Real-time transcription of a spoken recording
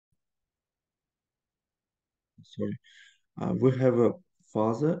sorry. We have a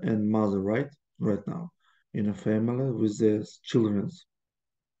father and mother, right? Right now, in a family with their children.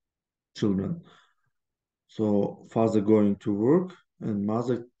 So father going to work and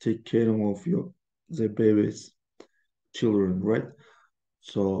mother take care of the babies, children, right?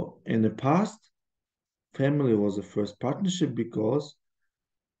 So in the past, family was the first partnership because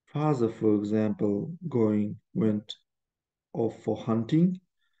father, for example, went off for hunting,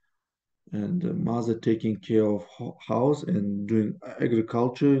 and the mother taking care of house and doing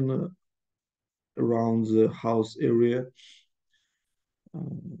agriculture around the house area,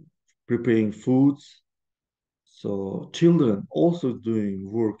 um, preparing foods. So children also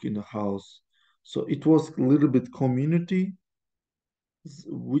doing work in the house. So it was a little bit community,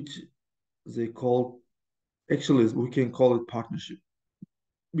 which they call, actually we can call it partnership,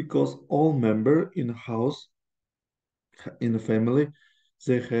 because all member in the house, in the family,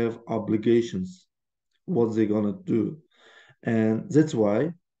 they have obligations, what they're gonna do. And that's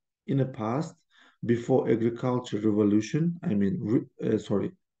why in the past, before agriculture revolution,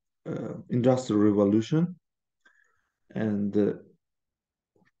 industrial revolution, and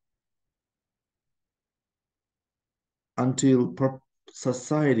until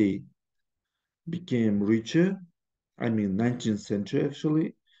society became richer, 19th century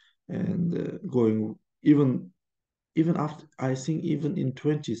actually, and going even after, I think even in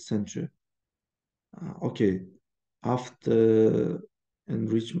 20th century, okay, after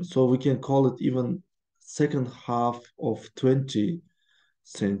enrichment, so we can call it even second half of 20th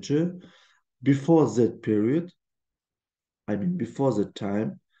century. Before that period, before that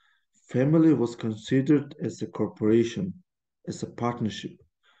time, family was considered as a corporation, as a partnership.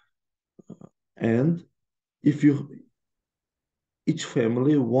 And if you each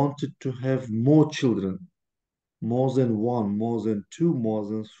family wanted to have more children, more than one, more than two, more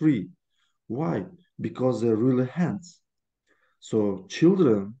than three. Why? Because they're really hands. So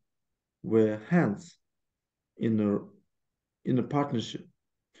children were hands in a partnership.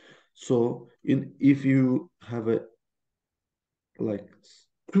 So in if you have a like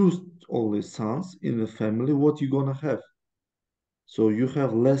two only sons in the family, what you gonna have? So you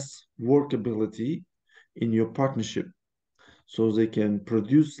have less workability in your partnership. So they can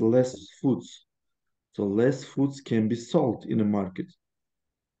produce less foods. So less foods can be sold in the market.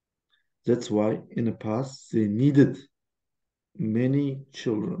 That's why in the past they needed many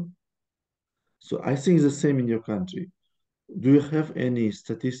children. So I think it's the same in your country. Do you have any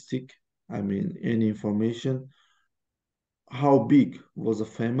statistic? Any information? How big was a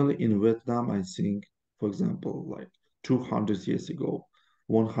family in Vietnam? I think, for example, like 200 years ago,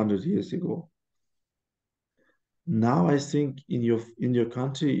 100 years ago. Now I think in your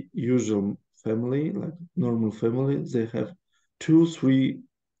country, usual family, like normal family, they have two, three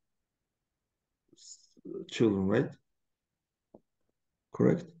children, right?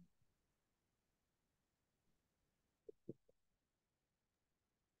 Correct?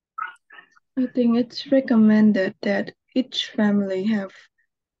 I think it's recommended that each family have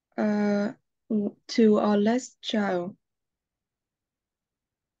uh two or less child.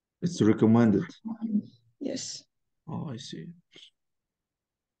 It's recommended. Yes, Oh, I see.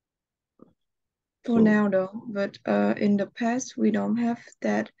 for So, now though, but in the past we don't have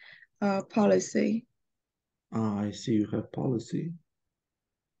that policy. I see you have policy.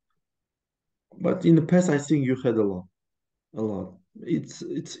 But in the past, I think you had a lot, a lot. It's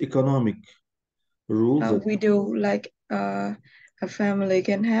economic rules that, We do like a family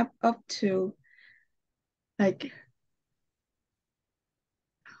can have up to like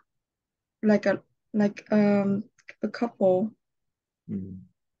like a like a couple, mm,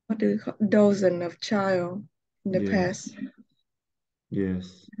 what do you call, dozen of child in the yes, past.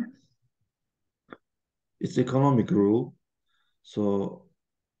 yes, it's economic rule. So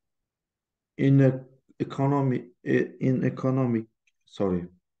in a in economic, sorry,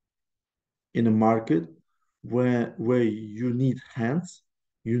 in a market where you need hands,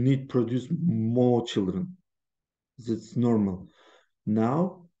 you need produce more children. That's normal.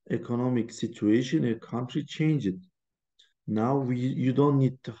 Now, economic situation in a country changed. Now you don't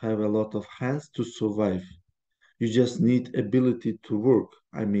need to have a lot of hands to survive. You just need ability to work.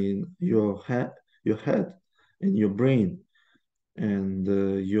 Your head and your brain and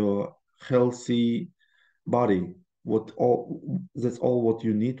your healthy body. What all That's all what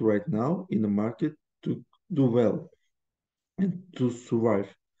you need right now in the market to do well and to survive.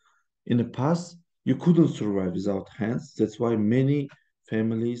 In the past, you couldn't survive without hands. That's why many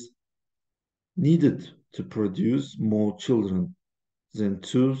families needed to produce more children than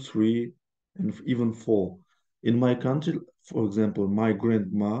two, three, and even four. In my country, for example, my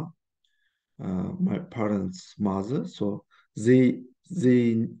grandma, my parents' mother. So they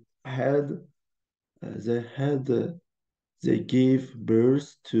they had they had they gave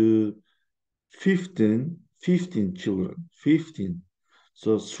birth to 15 children, 15.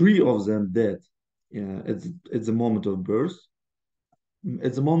 So three of them dead at the moment of birth.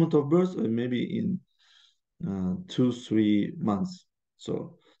 At the moment of birth, maybe in 2, 3 months.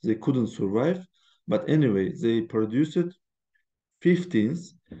 So they couldn't survive. But anyway, they produced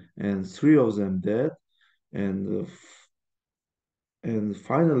 15s and three of them dead. And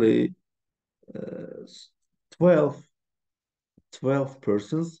finally, uh, 12, 12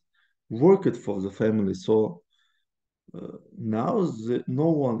 persons worked for the family. So now no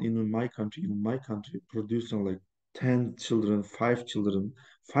one in my country producing like 10 children, 5 children.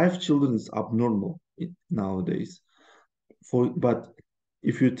 5 children is abnormal nowadays. But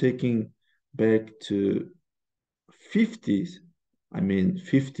if you're taking back to 50s, I mean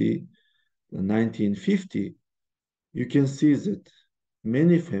 1950, you can see that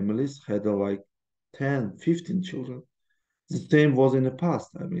many families had like 10, 15 children. The same was in the past.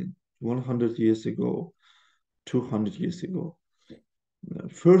 I mean, 100 years ago, 200 years ago. The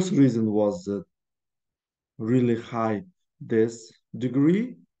first reason was that really high death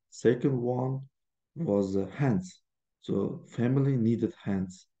degree. Second one was hands. So family needed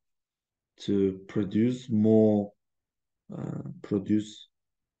hands to produce more, uh, produce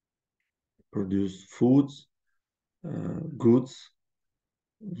produce foods, goods,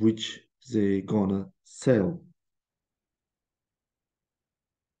 which they gonna sell.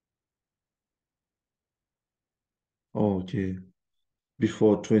 Okay,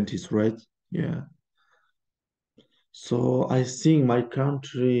 before 20s, right? Yeah. So I think my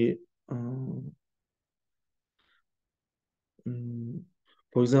country, um, mm,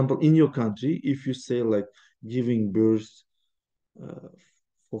 for example, in your country, if you say like giving birth uh,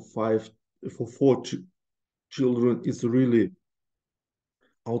 for five, for four ch children is really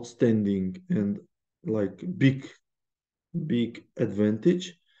outstanding and like big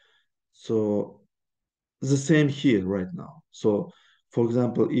advantage. So the same here right now. So, for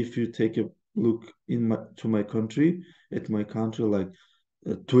example, if you take a look to my country, at my country, like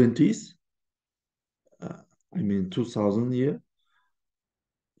 20s, uh, I mean 2000 year.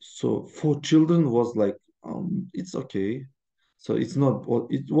 So for children was like it's okay. So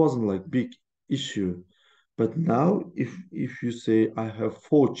it wasn't like big issue. But now if you say I have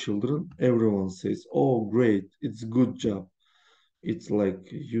 4 children, everyone says, "Oh, great, it's good job." It's like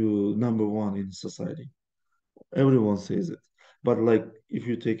you number one in society. Everyone says it. But like if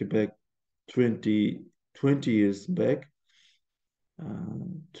you take it back 20 years back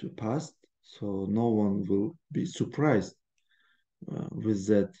to past, so no one will be surprised with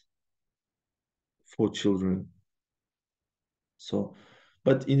that 4 children. So,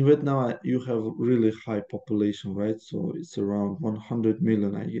 but in Vietnam, you have really high population, right? So it's around 100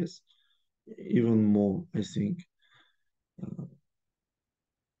 million, I guess, even more, I think,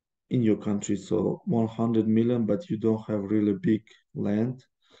 in your country. So 100 million, but you don't have really big land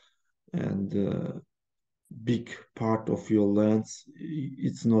and big part of your lands,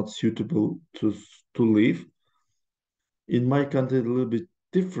 it's not suitable to live. In my country, a little bit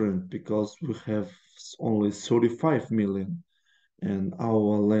different because we have only 35 million and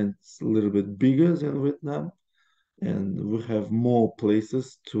our land's a little bit bigger than Vietnam and we have more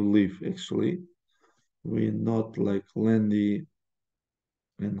places to live actually. We're not like landy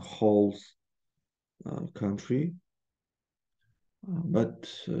and holes country, but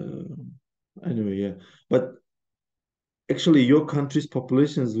anyway, yeah. But actually, your country's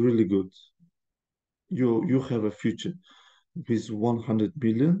population is really good. You have a future with 100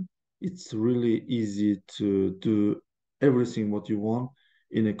 billion. It's really easy to do everything what you want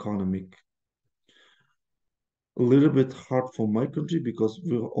in economic. A little bit hard for my country because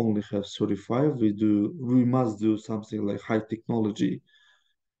we only have 35. We must do something like high technology,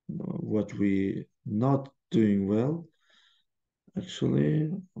 what we not doing well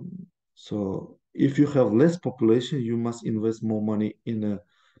actually. So if you have less population, you must invest more money in a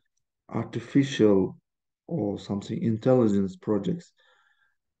artificial or something intelligence projects.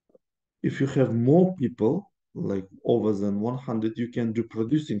 If you have more people, like over than 100, you can do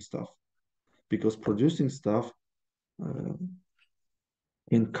producing stuff because producing stuff uh,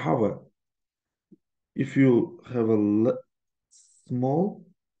 can cover. If you have a small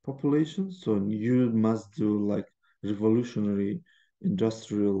population, so you must do like revolutionary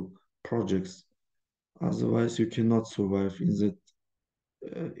industrial projects. Otherwise, you cannot survive in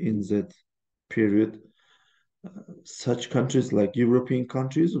that period. Such countries like European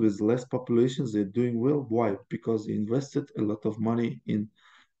countries with less populations, they're doing well. Why? Because they invested a lot of money in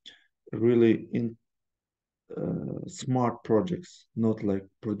really in smart projects, not like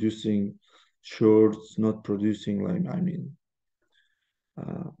producing shirts, not producing like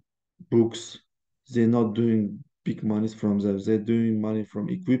uh, books. They're not doing big monies from them. They're doing money from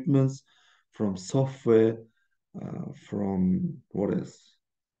equipments, from software, from what else?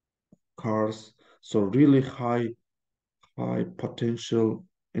 Cars. So really high potential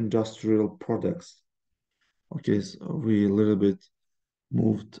industrial products. Okay, so we a little bit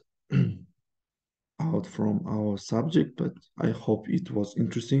moved out from our subject, but I hope it was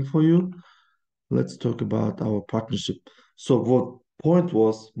interesting for you. Let's talk about our partnership. So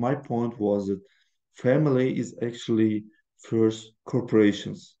my point was that family is actually first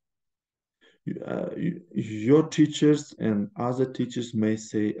corporations. Your teachers and other teachers may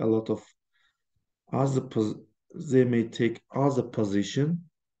say a lot of other, they may take other position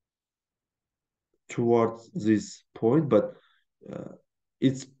towards this point, but uh,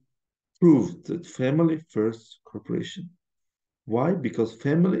 it's proved that family first corporation. Why? Because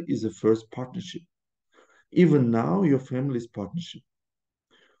family is the first partnership. Even now, your family is partnership.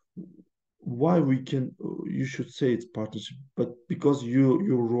 Why we can, you should say it's partnership, but because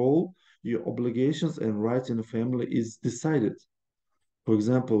your role, your obligations and rights in the family is decided. For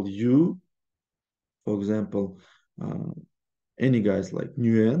example, for example, uh, any guys like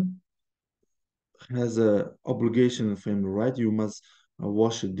Nguyen has a obligation in family, right? You must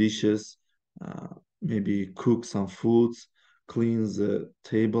wash the dishes, uh, maybe cook some foods, clean the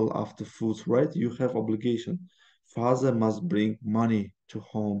table after foods, right? You have obligation. Father must bring money to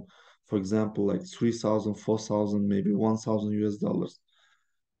home, for example, like 3,000, 4,000, maybe 1,000 US dollars.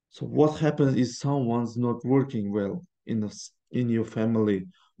 So what happens if someone's not working well in your family?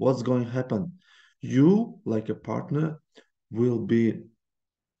 What's going to happen? You, like a partner, will be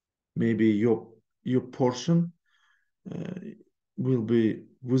maybe your portion uh, will be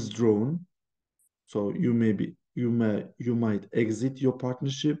withdrawn. So you might exit your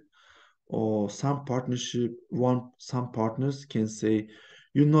partnership, or some partners can say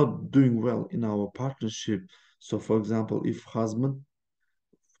you're not doing well in our partnership. So for example, if husband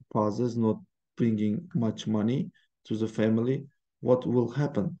father is not bringing much money to the family, what will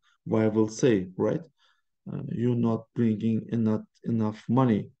happen? Wife will say, right? You're not bringing enough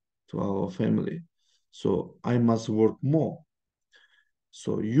money to our family. So I must work more.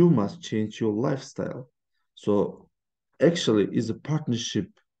 So you must change your lifestyle. So actually, is a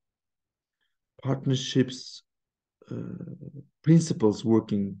partnerships principles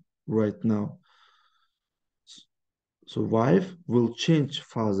working right now. So wife will change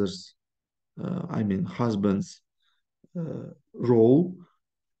father's, husband's role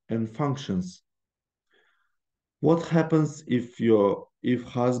and functions. What happens if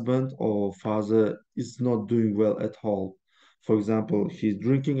husband or father is not doing well at all? For example, he's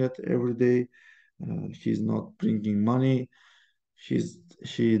drinking it every day, he's not bringing money,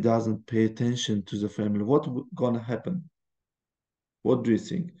 he doesn't pay attention to the family. What gonna happen? What do you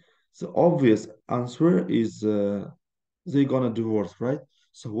think? The obvious answer is they're gonna divorce, right?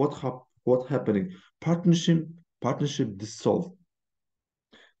 So what happening? Partnership partnership dissolved.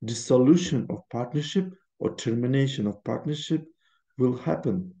 Dissolution of partnership or termination of partnership will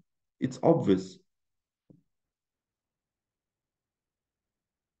happen. It's obvious.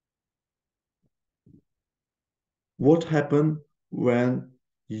 What happened when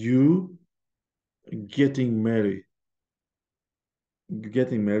you getting married,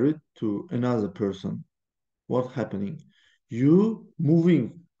 getting married to another person? What happening? You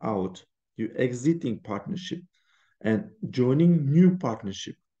moving out, you exiting partnership and joining new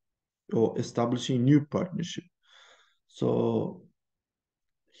partnership or establishing new partnership. So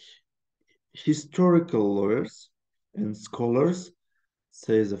historical lawyers and scholars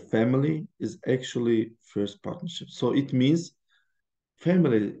says a family is actually first partnership. So it means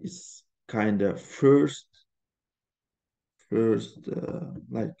family is kind of first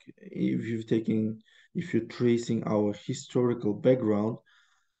like if you're tracing our historical background,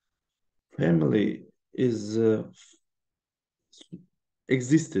 family is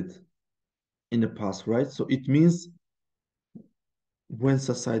existed in the past, right? So it means when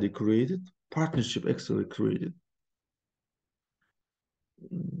society created, partnership actually created.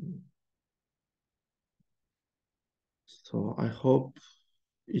 Mm, So I hope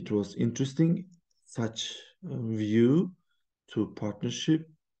it was interesting, such view to partnership.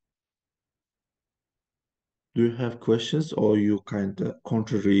 Do you have questions, or you kind of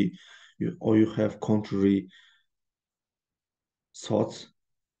or you have contrary thoughts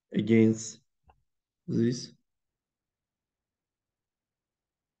against this?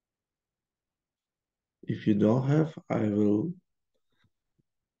 If you don't have, I will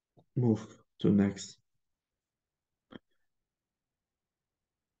move to next.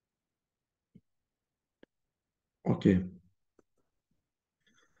 Okay.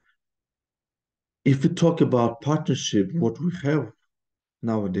 If we talk about partnership, what we have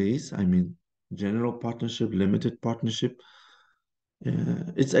nowadays, I mean, general partnership, limited partnership,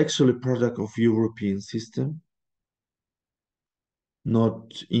 it's actually product of European system,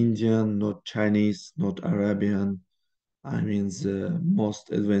 not Indian, not Chinese, not Arabian. I mean, the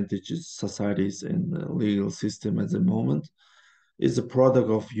most advantageous societies in the legal system at the moment is a product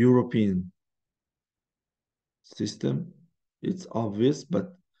of European system. It's obvious,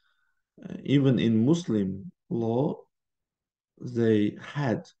 but even in Muslim law, they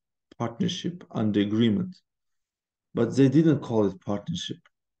had partnership under agreement, but they didn't call it partnership,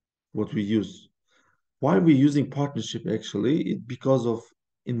 what we use. Why we're using partnership actually? It because of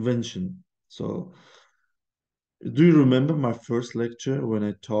invention. So, do you remember my first lecture when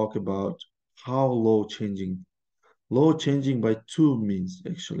I talk about how law changing? Law changing by two means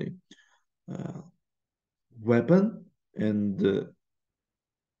actually, uh, weapon and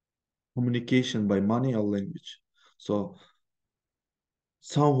communication by money or language. So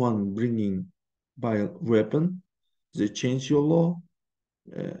someone bringing by a weapon, they change your law.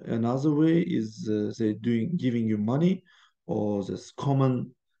 Another way is they doing giving you money or this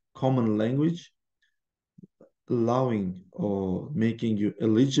common language, allowing or making you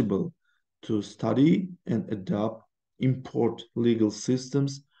eligible to study and adopt import legal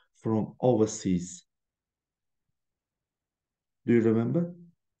systems from overseas. Do you remember?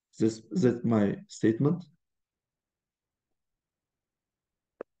 That my statement?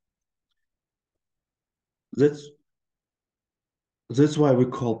 That's that's why we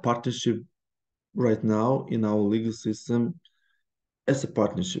call partnership right now in our legal system as a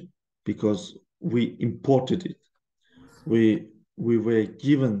partnership because we imported it. We were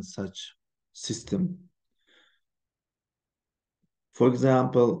given such system. For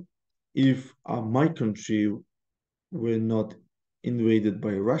example, if my country were not invaded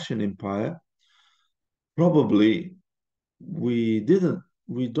by Russian Empire, probably we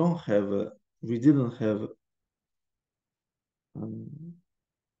don't have a we didn't have um,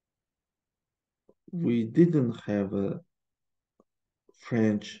 we didn't have a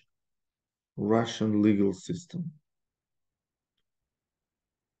French Russian legal system.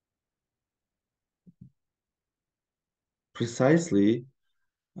 Precisely,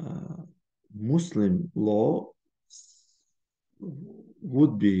 uh, Muslim law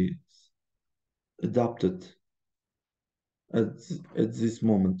would be adopted at, at this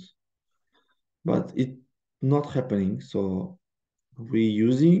moment, but it not happening. So we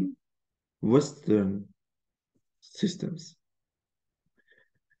using Western systems.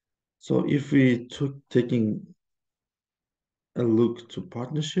 So if we took taking a look to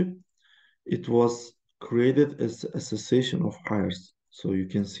partnership, it was created as association of heirs. So you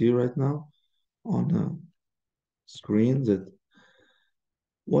can see right now on a screen that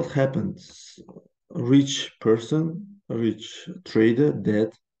what happens. A rich person, a rich trader,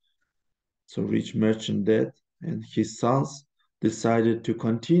 dead, so rich merchant dead, and his sons decided to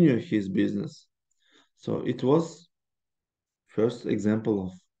continue his business. So it was first example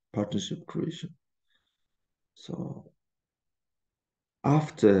of partnership creation. So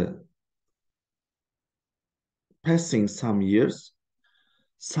after passing some years,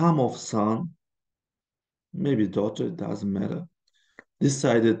 some of son, maybe daughter, doesn't matter,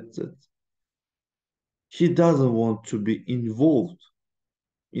 decided that he doesn't want to be involved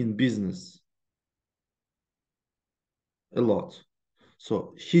in business a lot.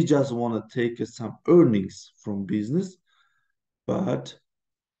 So he just want to take some earnings from business, but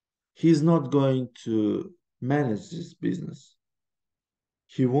he's not going to manage this business.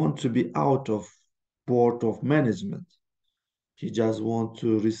 He want to be out of board of management. He just want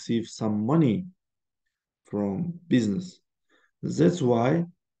to receive some money from business. That's why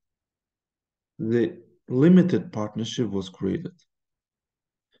the limited partnership was created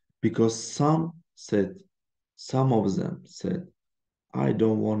because some of them said, I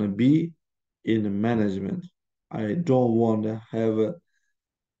don't want to be in management. I don't want to have a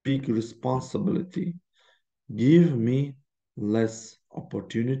big responsibility. Give me less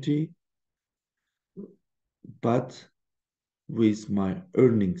opportunity, but with my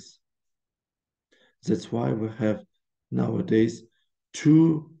earnings. That's why we have nowadays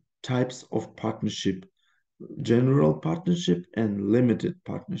two types of partnership, general partnership and limited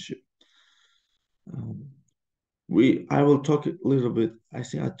partnership. Um, I will talk a little bit. I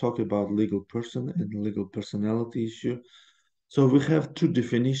think I talk about legal person and legal personality issue. So we have two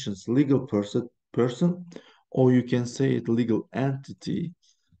definitions: legal person, or you can say it legal entity.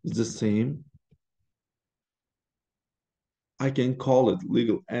 It's the same. I can call it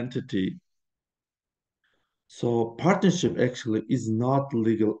legal entity. So partnership actually is not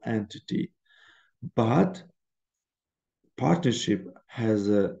legal entity, but partnership has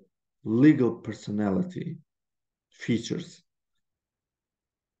a legal personality features.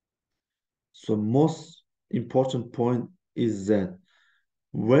 So most important point is that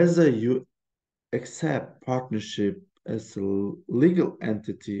whether you accept partnership as a legal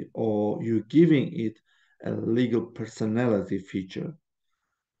entity or you giving it a legal personality feature.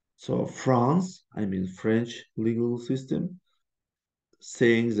 So France, I mean French legal system,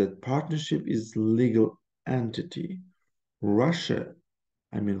 saying that partnership is legal entity. Russia,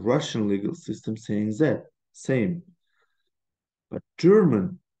 I mean Russian legal system saying that same. But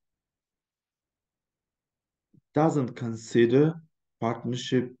German doesn't consider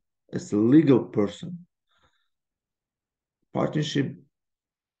partnership as a legal person. Partnership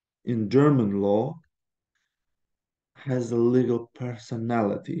in German law has a legal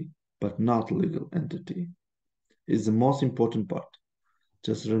personality, but not legal entity. Is the most important part.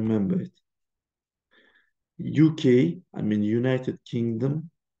 Just remember it. UK, I mean United Kingdom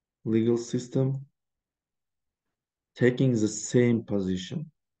legal system, taking the same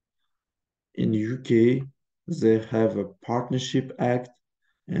position. In UK, they have a Partnership Act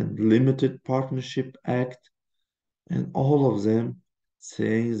and Limited Partnership Act, and all of them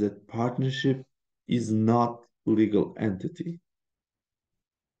saying that partnership is not legal entity.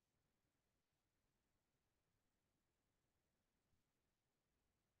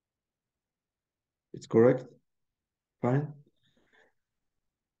 It's correct? Fine?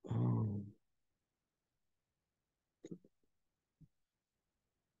 Um,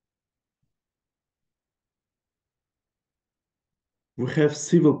 we have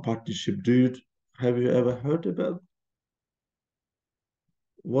civil partnership. Have you ever heard about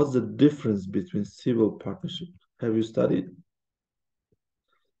what's the difference between civil partnership? Have you studied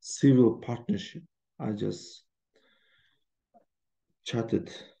civil partnership? I just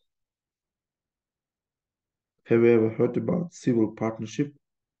chatted. Have you ever heard about civil partnership?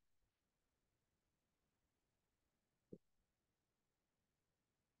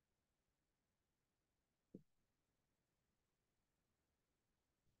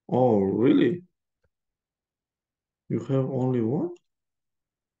 Oh, really? You have only one?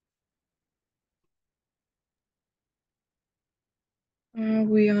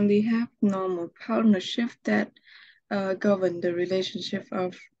 We only have normal partnership that govern the relationship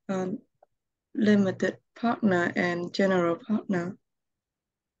of a limited partner and general partner.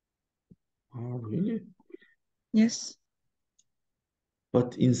 Oh, really? Yes.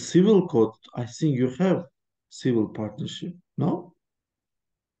 But in civil code, I think you have civil partnership. No?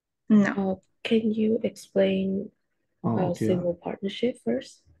 No. Can you explain Oh, okay. civil partnership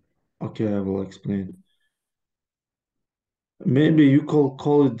first? Okay, I will explain. Maybe you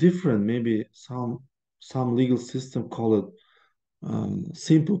call it different. Maybe some legal system call it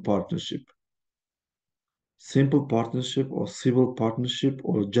simple partnership. Simple partnership or civil partnership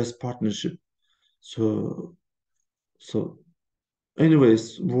or just partnership. So so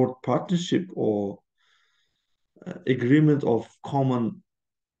anyways, word partnership or agreement of common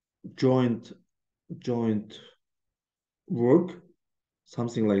joint joint work,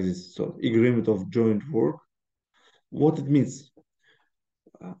 something like this. So agreement of joint work. What it means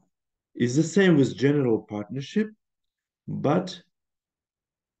uh, is the same with general partnership, but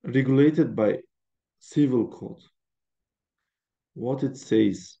regulated by civil code. What it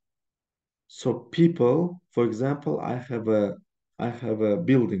says. So people, for example, I have a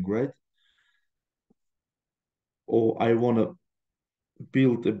building, right? Or I want to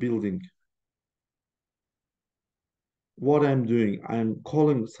build a building. What I'm doing, I'm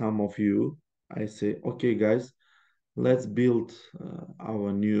calling some of you. I say, okay, guys, let's build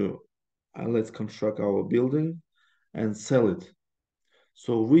let's construct our building and sell it.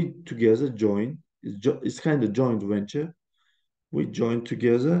 So we together join. It's kind of joint venture. We join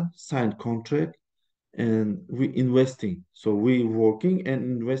together, sign contract, and we investing. So we working and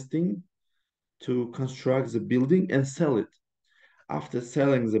investing to construct the building and sell it. After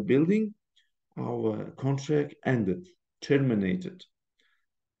selling the building, our contract ended, terminated.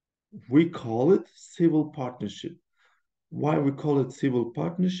 We call it civil partnership. Why we call it civil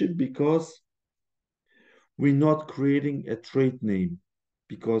partnership? Because we're not creating a trade name,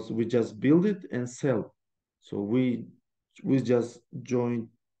 because we just build it and sell. So we just join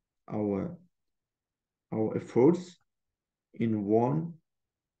our our efforts in one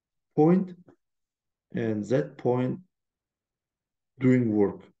point, and that point doing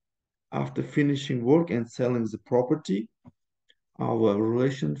work. After finishing work and selling the property, our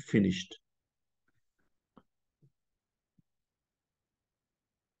relation finished.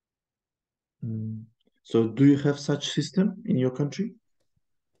 So do you have such system in your country?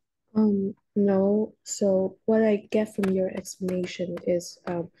 No. So what I get from your explanation is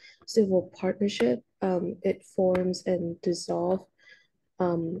civil partnership. It forms and dissolve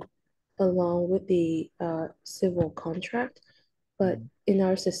um, along with the civil contract. But in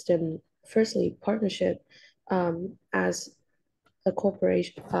our system, firstly, partnership as a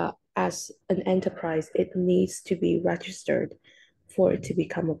corporation, as an enterprise, it needs to be registered for it to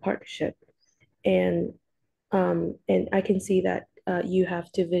become a partnership. And and I can see that you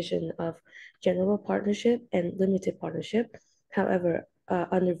have division of general partnership and limited partnership. However,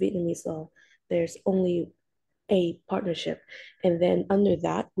 under Vietnamese law, there's only a partnership. And then under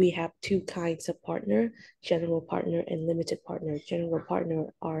that, we have two kinds of partner, general partner and limited partner. General partner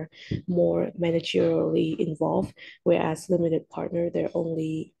are more managerially involved, whereas limited partner, they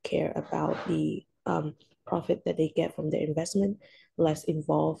only care about the profit that they get from their investment, less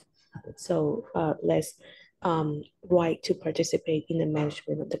involved, so less right to participate in the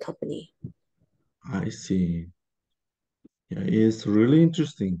management of the company. I see. Yeah, it's really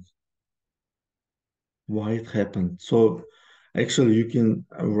interesting why it happened. So actually you can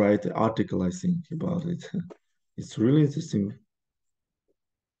write an article, I think, about it. It's really interesting.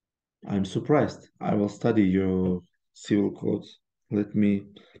 I'm surprised. I will study your civil codes. Let me,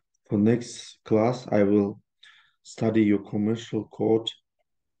 for next class, I will study your commercial code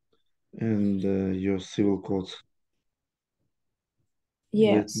and your civil codes.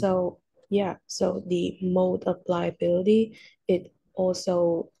 Yeah, Let me, so so the mode of liability, it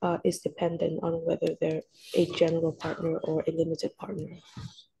also is dependent on whether they're a general partner or a limited partner.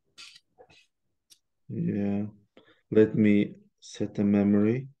 yeah, let me set a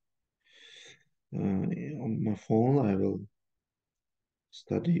memory on my phone. I will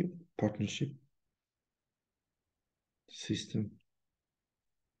study partnership system.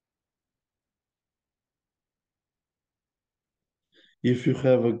 If you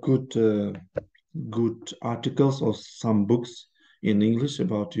have a good articles or some books in English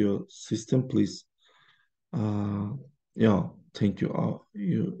about your system, please. Uh, yeah, thank you.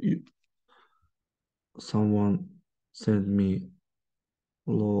 Someone sent me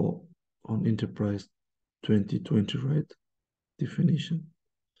law on enterprise 2020, right? Definition.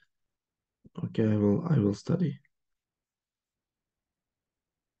 Okay, I will study.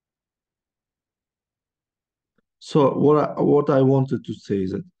 So what I wanted to say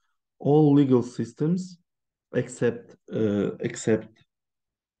is that all legal systems except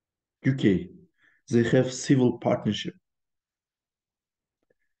UK, they have civil partnership.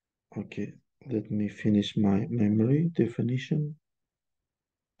 Okay, let me finish my memory definition.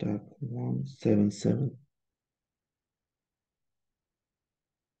 Tab 177.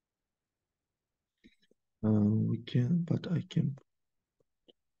 We can, but I can.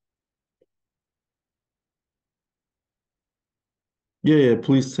 Yeah,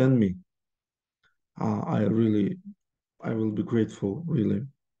 please send me. I will be grateful, really,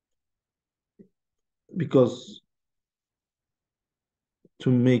 because to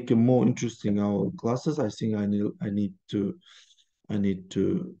make it more interesting our classes, I think I need to, I need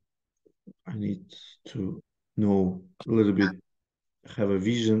to know a little bit, have a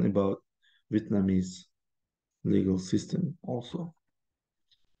vision about Vietnamese legal system also.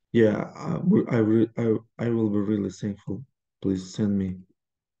 Yeah, I will be really thankful. Please send me.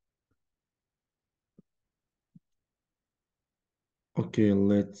 Okay,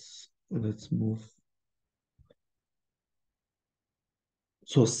 let's move.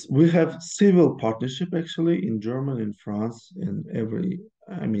 So we have civil partnership actually in Germany, in France, in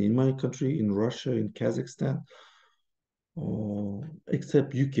I mean, in my country, in Russia, in Kazakhstan, or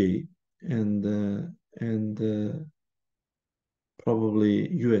except UK and probably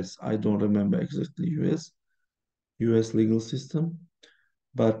US. I don't remember exactly US legal system,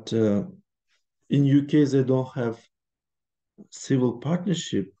 but in UK they don't have civil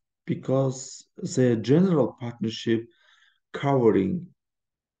partnership because their general partnership covering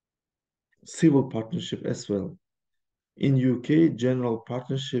civil partnership as well. In UK, general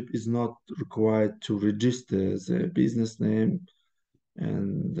partnership is not required to register the business name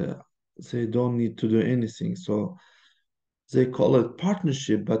and they don't need to do anything. So they call it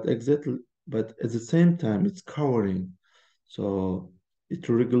partnership, but at the same time, it's covering. So it's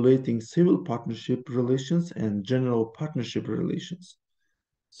regulating civil partnership relations and general partnership relations.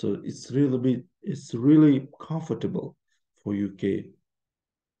 So it's really comfortable for UK.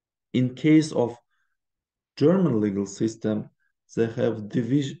 In case of German legal system, they have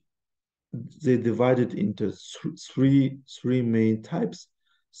division. they divided into three main types: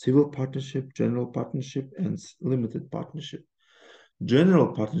 civil partnership, general partnership, and limited partnership. General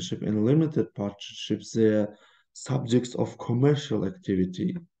partnership and limited partnerships, they are subjects of commercial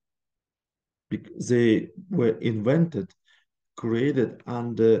activity. They were invented, created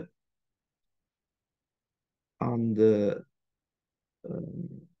under um,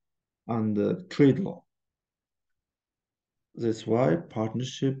 under trade law. That's why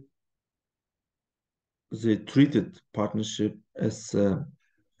they treated partnership as a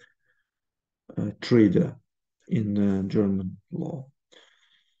trader in German law.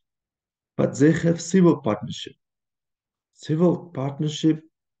 But they have civil partnership. Civil partnership,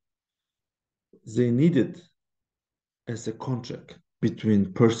 they need it as a contract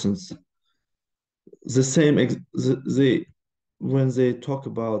between persons. The same, they when they talk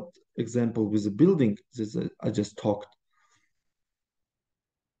about example with the building, this I just talked.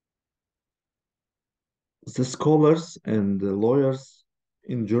 The scholars and the lawyers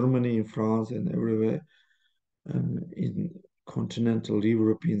in Germany, in France, and everywhere in continental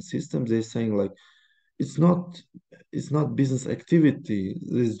European system, they're saying like it's not business activity.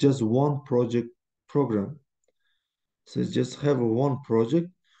 There's just one project program. So they just have a one project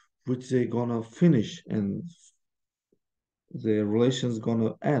which they're gonna finish and the relation's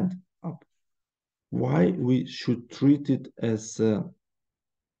gonna end up. Why we should treat it as a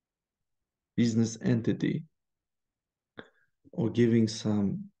business entity or giving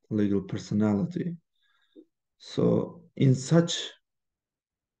some legal personality? So in such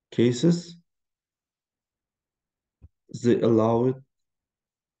cases, they allow it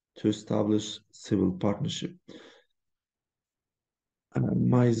to establish civil partnership.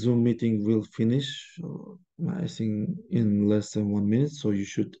 My Zoom meeting will finish, I think, in less than 1 minute, so you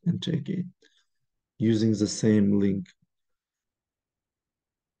should enter again using the same link.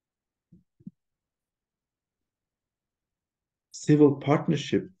 Civil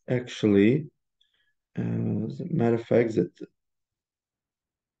partnership, actually, as a matter of fact, that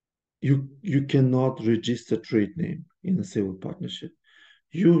you cannot register trade name in a civil partnership.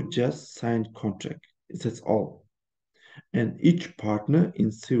 You just signed contract. That's all. And each partner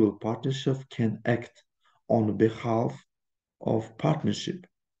in civil partnership can act on behalf of partnership.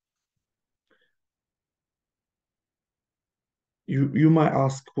 You might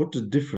ask, what the difference